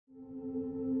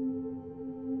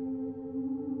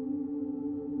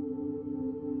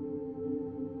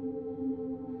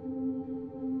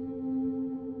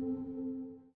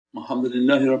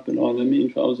Alhamdulillahi Rabbil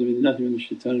Alameen, fa'auzu billahi minash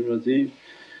shaitanir rajeem.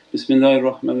 Bismillahir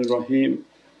Rahmanir Rahim.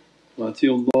 Wa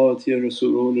ati'u Allah wa ati'u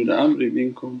Rasuluhu ulil amri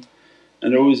minkum.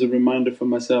 And always a reminder for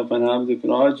myself, ana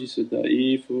abdukal ajizu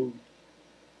da'eefu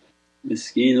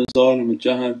miskeenu zalimu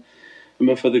jahal. And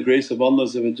but for the grace of Allah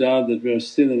that we are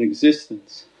still in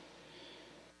existence.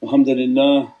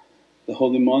 Alhamdulillah, the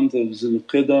holy month of Dhul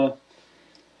Qi'dah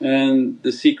and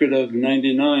the secret of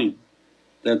 99,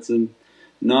 that's a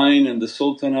 9 and the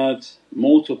sultanate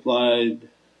multiplied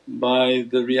by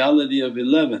the reality of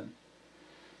 11.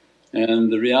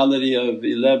 And the reality of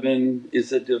 11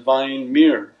 is a divine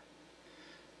mirror,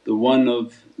 the one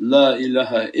of la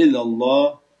ilaha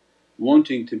illallah,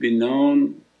 wanting to be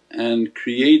known and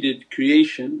created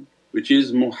creation, which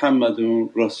is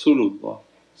Muhammadun Rasulallah.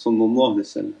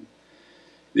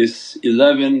 This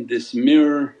 11, this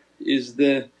mirror is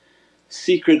the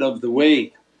secret of the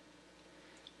way,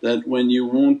 that when you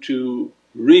want to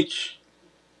reach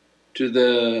to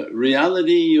the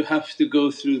reality you have to go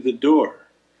through the door.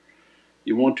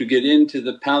 You want to get into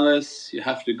the palace you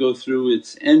have to go through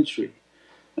its entry,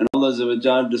 and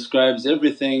Allah describes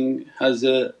everything has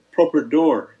a proper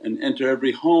door, and enter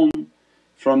every home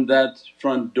from that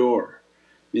front door.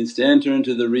 Means to enter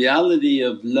into the reality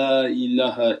of la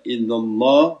ilaha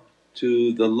illallah,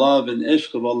 to the love and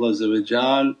ishq of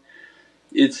Allah.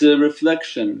 It's a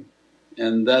reflection,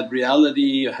 and that reality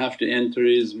you have to enter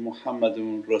is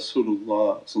Muhammadun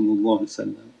Rasulallah.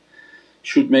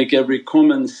 Should make every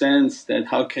common sense that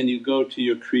how can you go to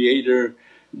your Creator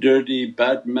dirty,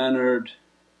 bad-mannered,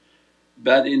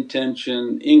 bad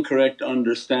intention, incorrect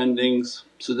understandings.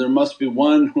 So there must be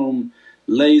one whom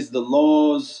lays the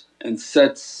laws and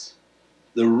sets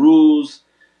the rules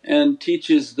and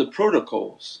teaches the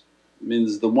protocols.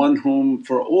 Means the one whom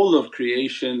for all of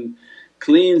creation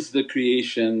cleans the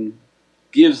creation,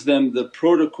 gives them the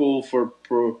protocol for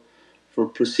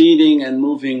proceeding and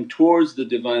moving towards the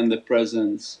Divinely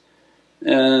Presence,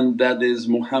 and that is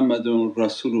Muhammadun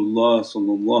Rasulullah.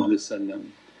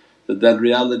 That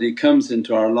reality comes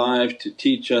into our life to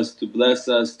teach us, to bless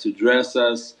us, to dress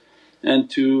us and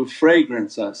to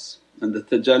fragrance us. And the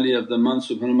tajalli of the month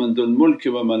subhanahu dhul mulki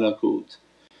wa malakut,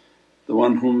 the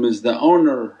one whom is the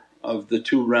owner of the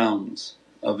two realms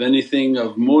of anything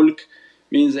of mulk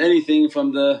means anything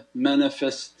from the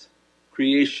manifest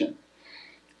creation.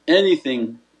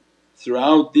 Anything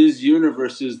throughout these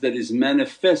universes that is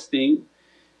manifesting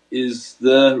is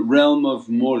the realm of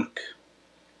mulk,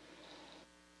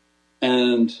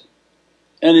 and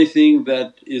anything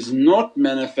that is not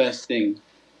manifesting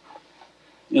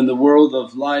in the world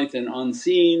of light and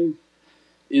unseen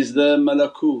is the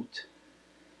malakut,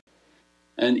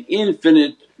 and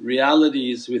infinite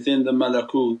realities within the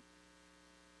malakut,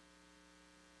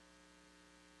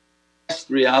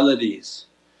 realities.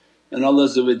 And Allah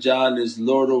is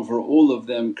Lord over all of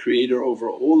them, Creator over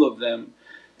all of them,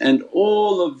 and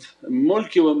all of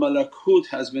mulki wa malakut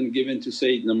has been given to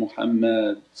Sayyidina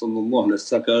Muhammad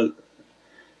sakhar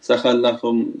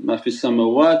lakum ma fis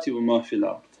samawati wa ma fil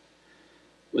ard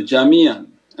wa jami'an.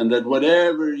 And that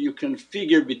whatever you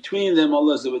configure between them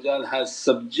Allah has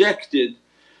subjected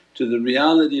to the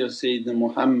reality of Sayyidina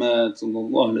Muhammad,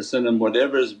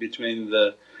 whatever is between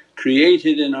the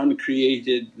created and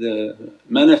uncreated, the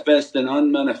manifest and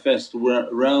unmanifest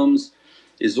realms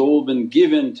is all been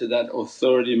given to that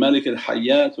authority, Malik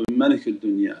al-Hayat wa Malik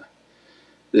al-Dunya,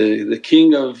 the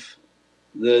king of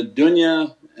the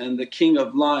dunya and the king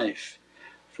of life.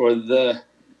 For the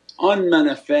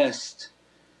unmanifest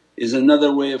is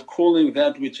another way of calling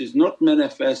that which is not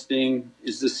manifesting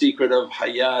is the secret of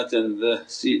hayat and the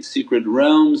secret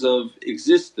realms of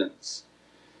existence.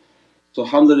 So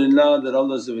alhamdulillah that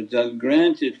Allah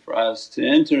granted for us to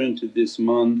enter into this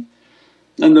month,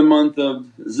 and the month of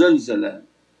Zalzalah,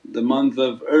 the month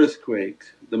of earthquake,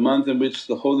 the month in which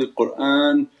the Holy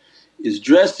Qur'an is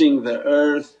dressing the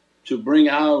earth to bring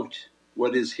out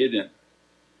what is hidden.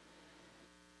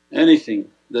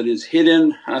 Anything that is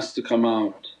hidden has to come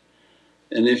out,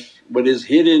 and if what is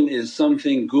hidden is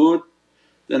something good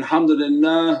then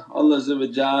alhamdulillah Allah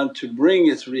to bring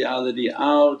its reality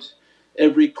out.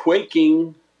 Every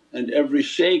quaking and every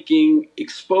shaking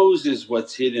exposes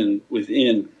what's hidden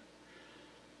within,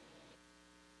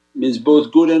 means both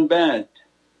good and bad.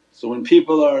 So when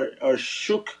people are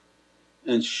shook,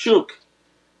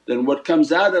 then what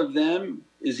comes out of them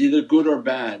is either good or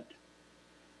bad.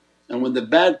 And when the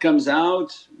bad comes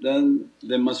out then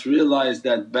they must realize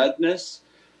that badness,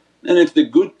 and if the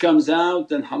good comes out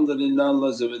then alhamdulillah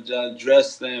Allah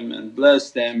dress them and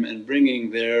bless them and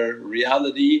bringing their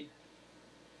reality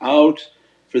out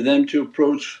for them to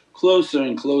approach closer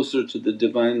and closer to the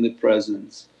Divinely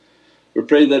Presence. We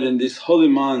pray that in these holy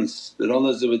months that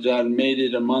Allah made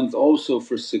it a month also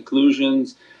for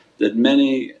seclusions, that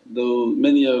many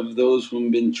of those whom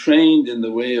been trained in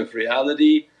the way of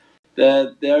reality,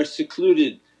 that they are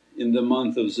secluded in the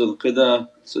month of Dhul Qi'dah,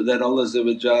 so that Allah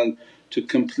to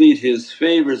complete His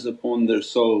favours upon their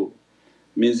soul.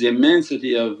 Means the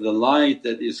immensity of the light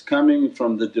that is coming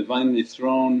from the Divinely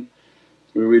Throne,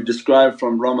 where we describe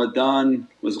from Ramadan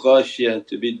was ghashiyah,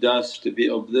 to be dust, to be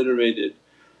obliterated.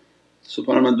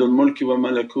 Subhana Rabbul Mulki wa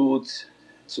Malakut,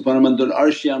 Subhana Rabbul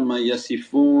Arshi amma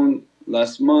yasifoon.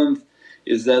 Last month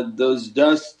is that those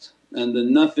dust and the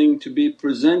nothing to be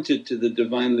presented to the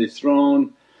Divinely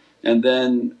Throne, and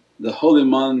then the holy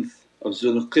month of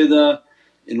Dhul Qi'dah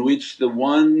in which the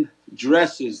One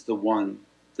dresses the One,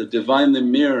 the Divinely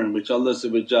Mirror in which Allah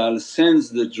sends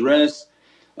the dress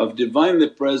of Divinely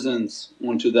Presence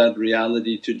onto that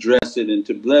reality to dress it and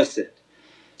to bless it.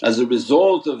 As a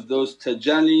result of those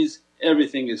tajallis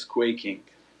everything is quaking.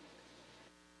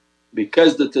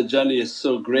 Because the tajalli is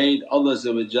so great, Allah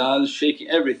shaking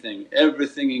everything,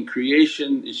 everything in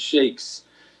creation it shakes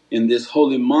in this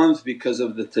holy month because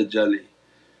of the tajalli.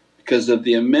 Because of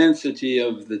the immensity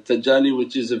of the tajalli,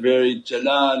 which is a very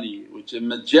jalali, which is a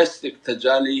majestic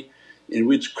tajalli in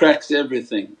which cracks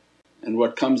everything. And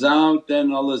what comes out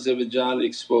then Allah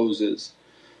exposes.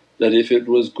 That if it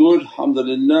was good,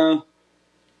 alhamdulillah,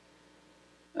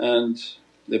 and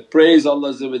they praise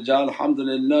Allah,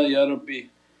 alhamdulillah ya Rabbi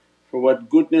for what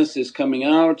goodness is coming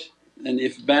out, and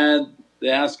if bad they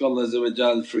ask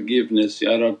Allah forgiveness,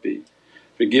 Ya Rabbi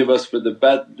forgive us for the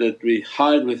bad that we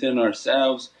hide within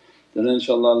ourselves, then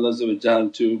inshaAllah Allah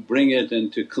to bring it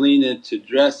and to clean it, to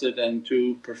dress it and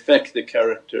to perfect the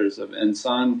characters of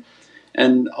insan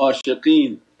and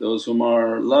ashiqeen, those whom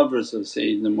are lovers of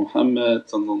Sayyidina Muhammad,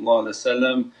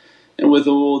 and with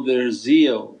all their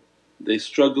zeal they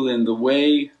struggle in the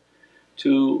way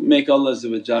to make Allah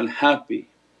happy.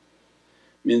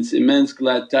 Means immense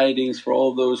glad tidings for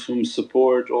all those whom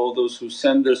support, all those who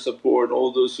send their support,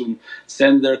 all those whom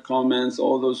send their comments,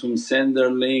 all those whom send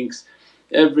their links,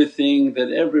 everything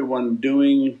that everyone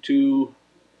doing to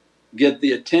get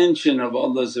the attention of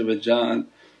Allah,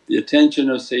 the attention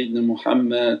of Sayyidina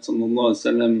Muhammad,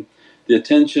 the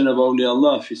attention of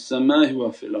awliyaullah fis samaa'i wa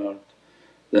fil ard,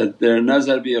 that their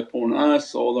nazar be upon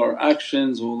us, all our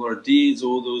actions, all our deeds,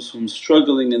 all those whom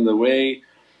struggling in the way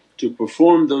to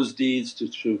perform those deeds,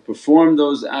 to perform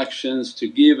those actions, to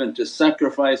give and to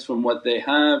sacrifice from what they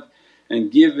have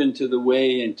and give into the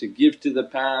way and to give to the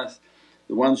path.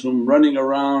 The ones whom running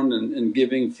around and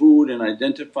giving food and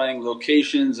identifying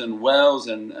locations and wells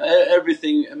and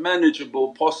everything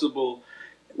manageable possible,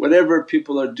 whatever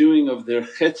people are doing of their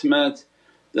khidmat,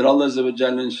 that Allah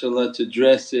inshaAllah to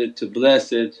dress it, to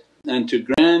bless it and to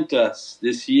grant us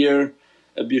this year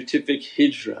a beatific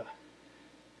hijrah,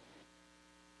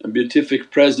 a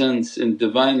beatific presence in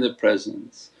Divinely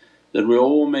Presence, that we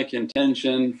all make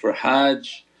intention for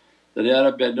Hajj, that, Ya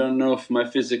Rabbi I don't know if my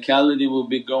physicality will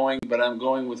be going but I'm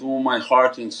going with all my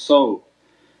heart and soul,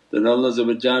 that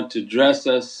Allah to dress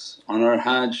us on our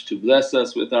Hajj, to bless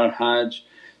us with our Hajj.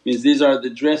 Means these are the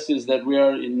dresses that we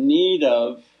are in need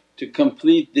of to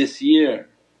complete this year.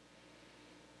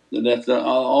 That after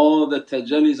all the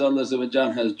tajallis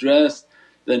Allah has dressed,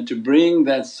 then to bring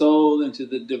that soul into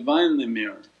the Divinely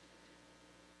Mirror.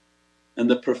 And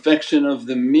the perfection of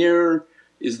the mirror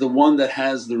is the one that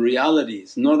has the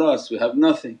realities, not us, we have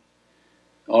nothing.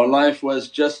 Our life was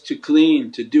just to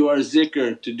clean, to do our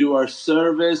zikr, to do our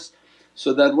service,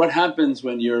 so that what happens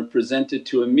when you're presented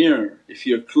to a mirror if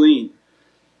you're clean?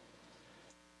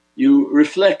 You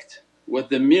reflect what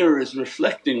the mirror is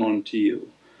reflecting onto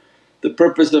you. The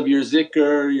purpose of your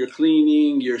zikr, your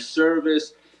cleaning, your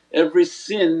service, every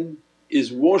sin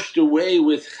is washed away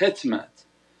with khidmat.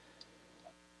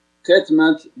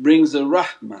 Khidmat brings a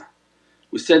rahmah.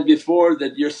 We said before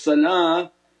that your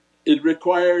salah it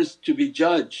requires to be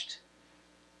judged.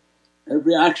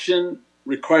 Every action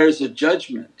requires a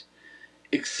judgment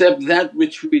except that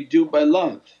which we do by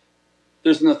love.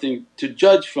 There's nothing to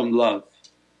judge from love.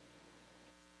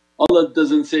 Allah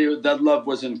doesn't say that love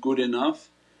wasn't good enough.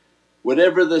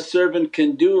 Whatever the servant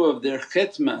can do of their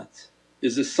khidmat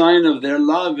is a sign of their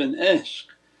love and ishq.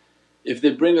 If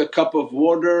they bring a cup of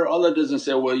water, Allah doesn't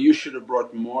say, well you should have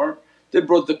brought more. They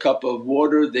brought the cup of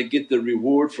water, they get the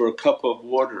reward for a cup of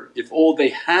water. If all they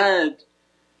had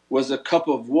was a cup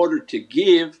of water to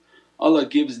give, Allah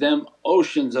gives them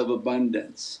oceans of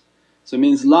abundance. So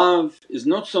means love is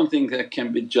not something that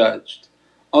can be judged.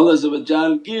 Allah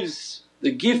gives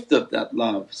the gift of that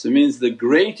love. So means the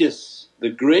greatest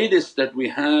that we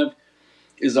have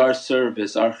is our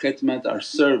service, our khidmat, our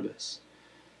service.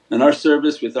 And our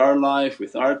service with our life,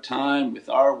 with our time, with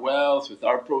our wealth, with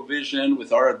our provision,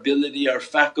 with our ability, our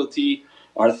faculty,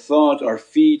 our thought, our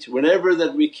feet, whatever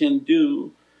that we can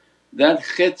do, that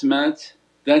khidmat,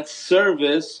 that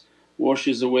service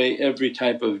washes away every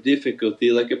type of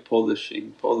difficulty like a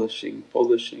polishing, polishing,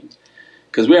 polishing.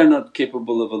 Because we are not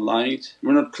capable of a light,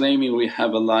 we're not claiming we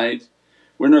have a light,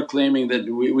 we're not claiming that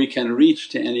we can reach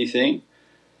to anything.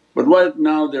 But what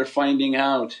now they're finding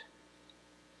out?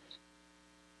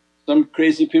 Some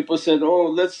crazy people said, oh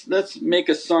let's make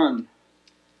a sun.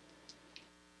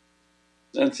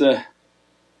 That's a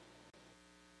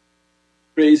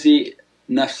crazy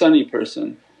nafsani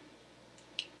person.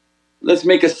 Let's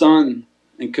make a sun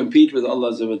and compete with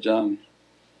Allah.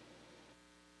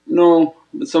 No,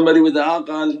 but somebody with the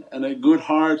aqal and a good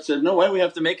heart said, no, why do we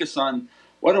have to make a sun?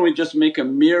 Why don't we just make a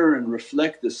mirror and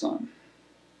reflect the sun?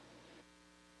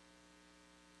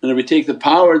 And if we take the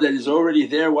power that is already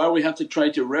there, why do we have to try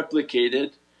to replicate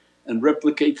it and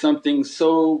replicate something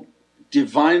so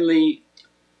divinely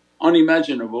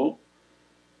unimaginable?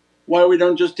 Why we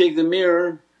don't just take the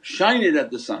mirror, shine it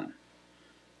at the sun?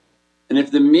 And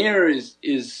if the mirror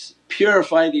is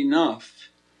purified enough,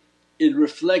 it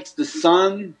reflects the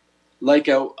sun like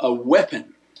a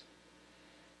weapon.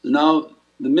 So now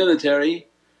the military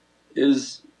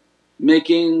is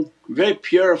making very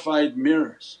purified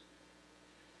mirrors.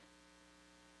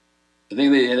 I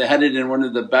think they had it in one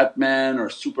of the Batman or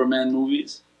Superman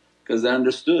movies because they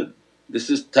understood this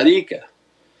is tariqah,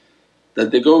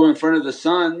 that they go in front of the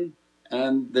sun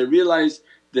and they realize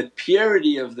the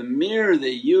purity of the mirror they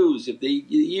use. If they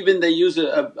use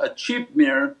a cheap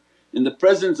mirror, in the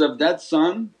presence of that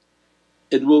sun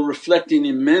it will reflect in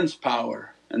immense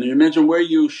power, and you imagine where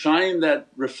you shine that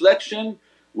reflection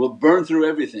will burn through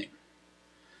everything.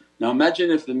 Now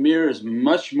imagine if the mirror is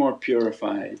much more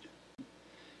purified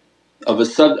of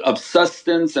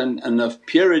substance and of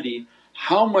purity,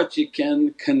 how much it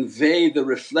can convey the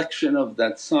reflection of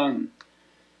that sun.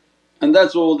 And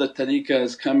that's all the tariqah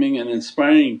is coming and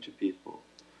inspiring to people,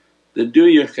 that do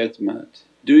your khidmat,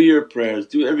 do your prayers,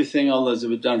 do everything Allah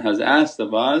has asked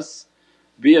of us,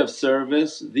 be of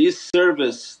service. This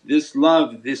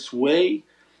love, this way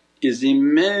is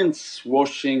immense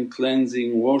washing,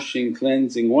 cleansing, washing,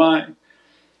 cleansing. Why?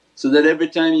 So that every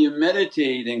time you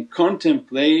meditate and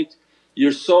contemplate,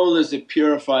 your soul is a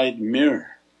purified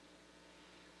mirror,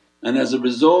 and as a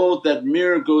result that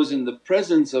mirror goes in the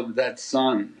presence of that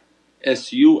sun,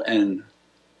 S-U-N,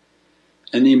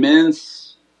 an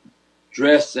immense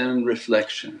dress and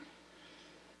reflection.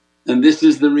 And this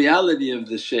is the reality of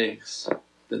the shaykhs,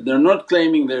 that they're not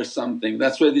claiming they're something.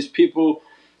 That's why these people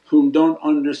whom don't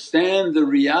understand the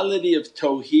reality of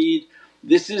tawheed,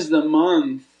 this is the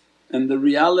month and the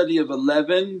reality of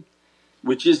 11,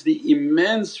 which is the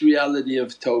immense reality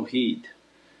of tawheed.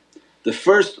 The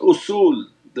first usul,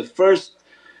 the first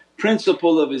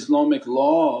principle of Islamic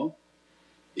law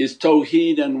is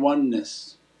tawheed and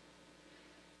oneness.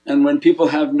 And when people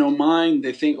have no mind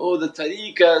they think, oh the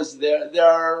tariqahs there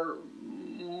are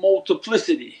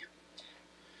multiplicity.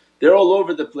 They're all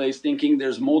over the place thinking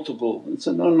there's multiple. And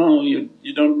so, no, you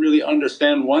don't really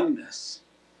understand oneness.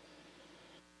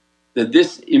 That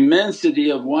this immensity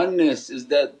of oneness is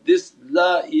that this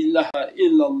la ilaha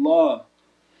illallah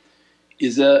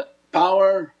is a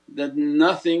power that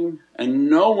nothing and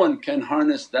no one can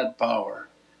harness that power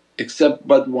except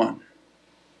but one.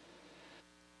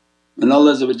 And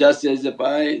Allah says, if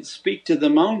I speak to the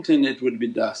mountain it would be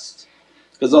dust.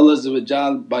 Because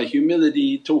Allah by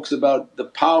humility talks about the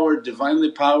power,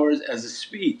 Divinely powers as a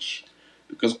speech,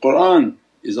 because Qur'an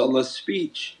is Allah's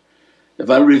speech. If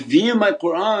I reveal my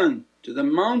Qur'an to the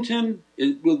mountain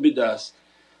it will be dust,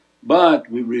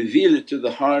 but we reveal it to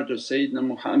the heart of Sayyidina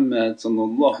Muhammad. So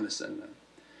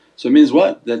it means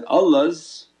what? That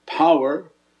Allah's power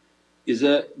is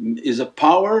a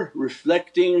power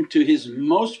reflecting to His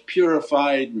most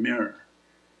purified mirror.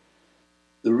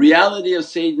 The reality of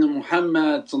Sayyidina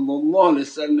Muhammad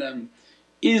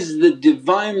is the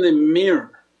Divinely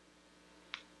mirror.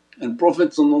 And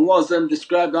Prophet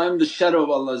described, I am the shadow of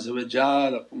Allah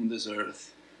upon this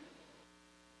earth.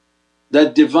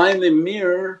 That Divinely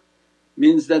mirror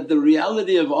means that the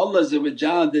reality of Allah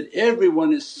that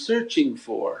everyone is searching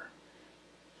for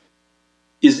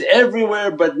is everywhere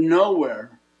but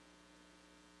nowhere.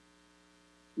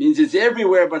 Means it's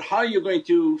everywhere but how you're going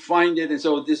to find it and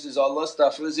so this is Allah's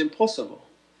stuff is impossible.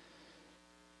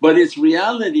 But its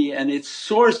reality and its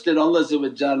source that Allah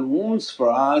wants for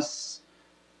us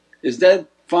is that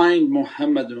find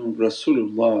Muhammadun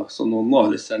Rasulallah.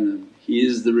 He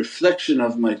is the reflection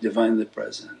of my Divinely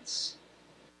Presence.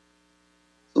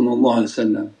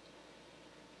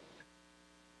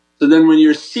 So then when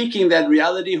you're seeking that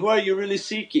reality, who are you really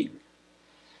seeking?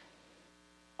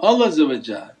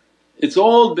 Allah. It's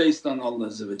all based on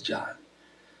Allah.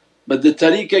 But the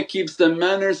tariqah keeps the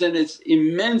manners and its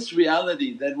immense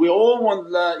reality that we all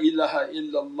want la ilaha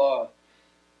illallah.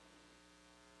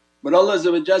 But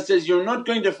Allah says, you're not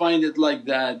going to find it like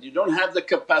that, you don't have the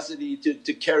capacity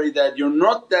to carry that, you're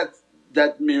not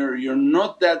that mirror, you're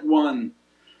not that one.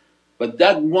 But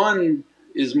that one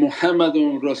is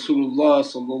Muhammadun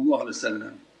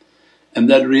Rasulallah. And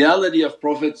that reality of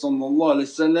Prophet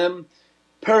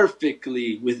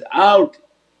perfectly without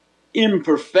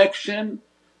imperfection,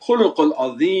 khuluqul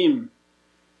azim.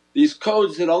 These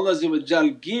codes that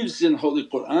Allah gives in Holy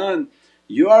Qur'an,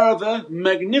 you are of a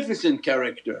magnificent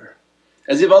character.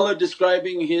 As if Allah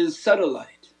describing His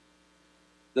satellite,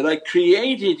 that I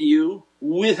created you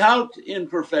without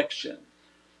imperfection.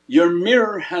 Your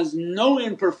mirror has no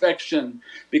imperfection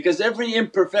because every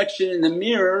imperfection in the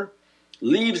mirror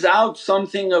leaves out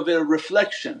something of a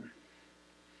reflection.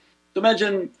 So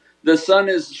imagine the sun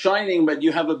is shining but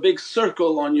you have a big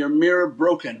circle on your mirror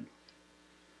broken.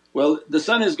 Well, the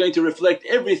sun is going to reflect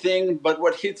everything but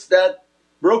what hits that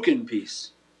broken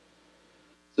piece.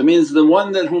 So it means the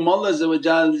one that whom Allah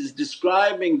is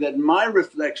describing that my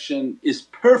reflection is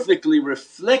perfectly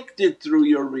reflected through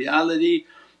your reality,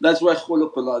 that's why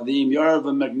khuluqul azim, you are of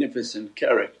a magnificent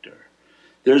character.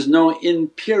 There's no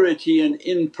impurity and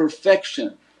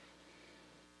imperfection.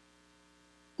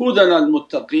 Hudan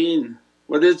al-muttaqeen,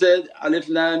 what is it? Alif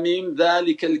Lam Mim,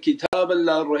 dhalikal kitab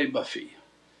la rayba fi.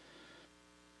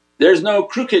 There's no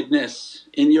crookedness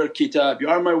in your kitab, you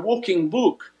are my walking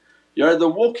book, you are the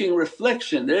walking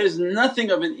reflection. There is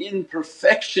nothing of an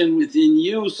imperfection within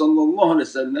you.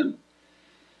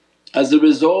 As a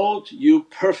result you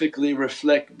perfectly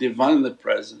reflect Divinely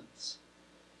Presence.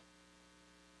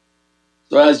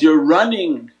 So as you're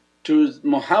running to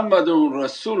Muhammadun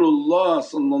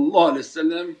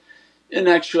Rasulallah, in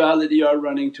actuality you are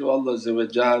running to Allah's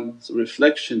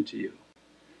reflection to you.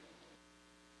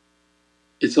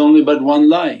 It's only but one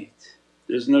light,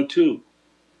 there's no two.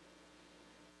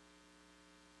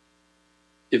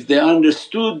 If they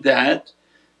understood that,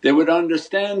 they would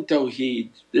understand Tawheed.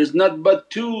 There's not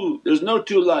but two, there's no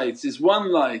two lights, it's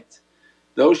one light.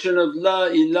 The ocean of la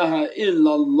ilaha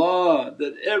illallah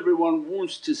that everyone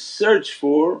wants to search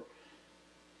for.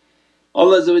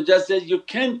 Allah says, you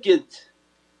can't get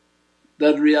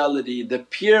that reality, the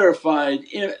purified,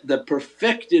 the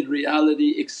perfected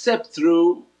reality except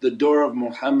through the door of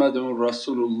Muhammadun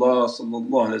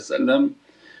Rasulallah.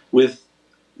 With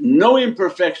no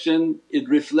imperfection it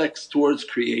reflects towards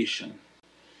creation.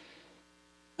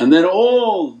 And then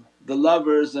all the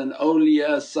lovers and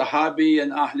awliya, sahabi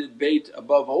and Ahlul Bayt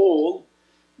above all,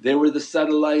 they were the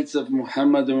satellites of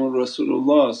Muhammadun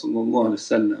Rasulullah.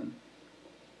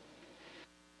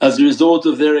 As a result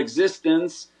of their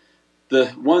existence,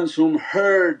 the ones whom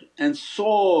heard and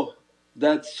saw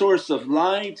that source of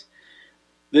light,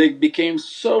 they became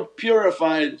so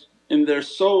purified in their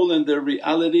soul and their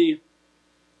reality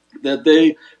that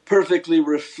they perfectly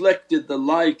reflected the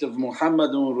light of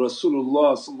Muhammadun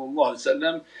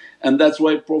Rasulullah. And that's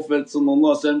why Prophet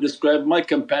described, my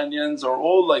companions are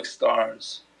all like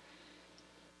stars.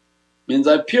 Means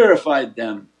I purified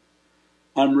them,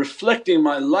 I'm reflecting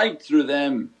my light through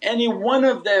them. Any one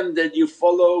of them that you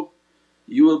follow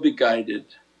you will be guided,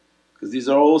 because these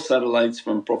are all satellites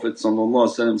from Prophet's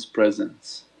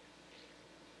presence.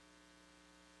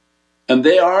 And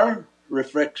they are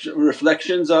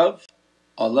reflections of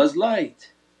Allah's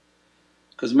light.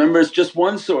 Because remember it's just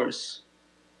one source,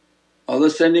 Allah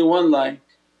sending one light,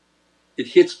 it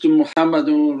hits to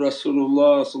Muhammadun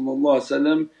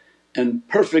Rasulullah and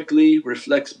perfectly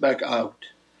reflects back out.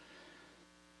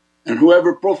 And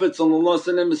whoever Prophet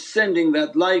is sending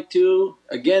that light to,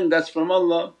 again that's from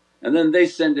Allah, and then they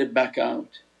send it back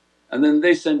out, and then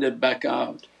they send it back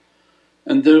out.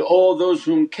 And all those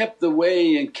whom kept the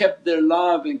way and kept their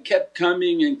love and kept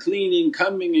coming and cleaning,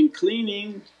 coming and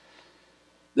cleaning,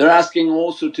 they're asking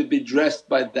also to be dressed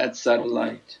by that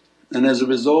satellite. And as a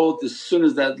result, as soon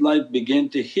as that light began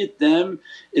to hit them,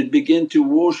 it began to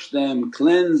wash them,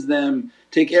 cleanse them,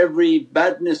 take every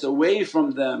badness away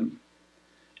from them.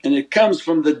 And it comes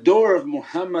from the door of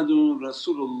Muhammadun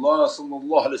Rasulullah.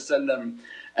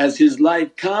 As his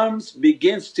light comes,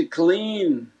 begins to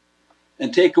clean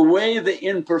and take away the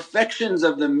imperfections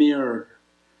of the mirror.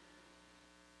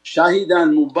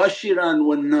 Shahidan mubashiran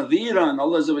wa nadhiran,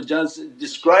 Allah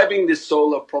describing this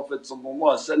soul of Prophet.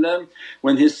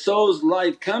 When his soul's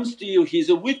light comes to you, he's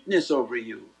a witness over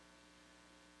you.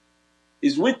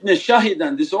 He's witness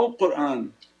shahidan, this whole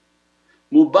Qur'an.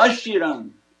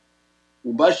 Mubashiran,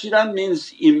 Mubashiran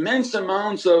means immense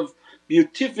amounts of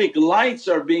beatific lights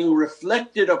are being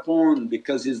reflected upon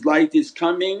because his light is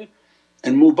coming,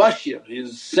 and mubashir, he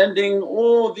is sending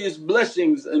all these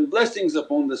blessings and blessings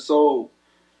upon the soul.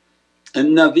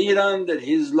 And nadhiran, that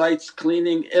his light's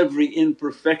cleaning every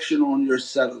imperfection on your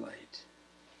satellite.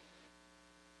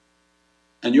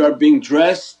 And you are being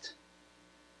dressed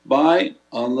by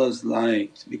Allah's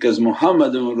light because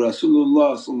Muhammadun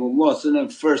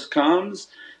Rasulallah first comes,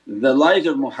 the light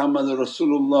of Muhammadun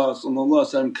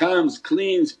Rasulallah comes,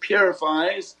 cleans,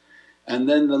 purifies, and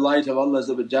then the light of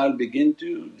Allah begin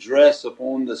to dress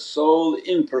upon the soul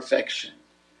in perfection.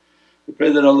 We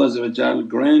pray that Allah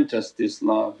grant us this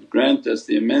love, grant us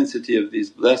the immensity of these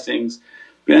blessings,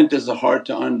 grant us a heart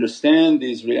to understand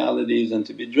these realities and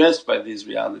to be dressed by these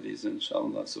realities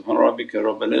inshaAllah. Subhana rabbika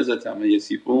rabbil izzati amma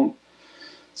yasifoon,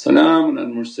 salaamun al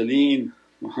mursaleen,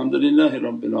 walhamdulillahi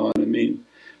rabbil alameen.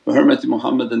 Bi hurmati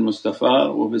Muhammadin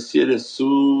Mustafa wa bi siri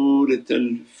Surat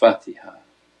al-Fatiha.